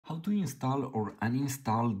How to install or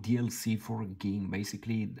uninstall DLC for a game,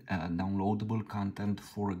 basically downloadable content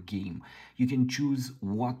for a game. You can choose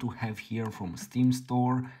what to have here from Steam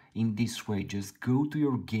Store in this way. Just go to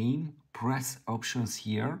your game, press options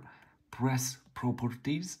here, press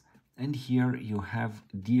properties, and here you have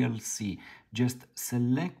DLC. Just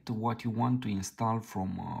select what you want to install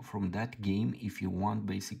from that game, if you want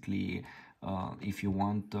basically if you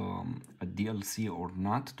want a DLC or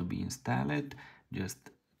not to be installed. Just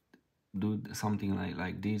do something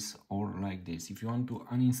like this or like this. If you want to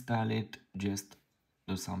uninstall it, just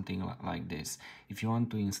do something like this. If you want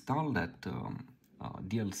to install that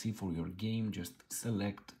DLC for your game, just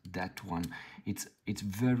select that one. It's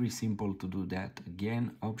very simple to do that.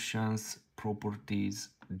 Again, options, properties,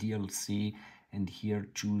 DLC, and here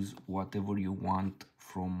choose whatever you want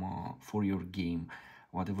from for your game,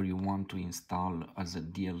 whatever you want to install as a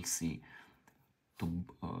DLC.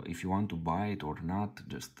 If you want to buy it or not,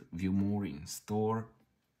 just view more in store.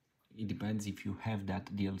 It depends if you have that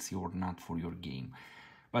DLC or not for your game.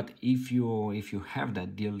 But if you have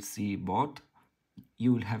that DLC bought,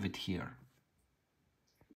 you will have it here.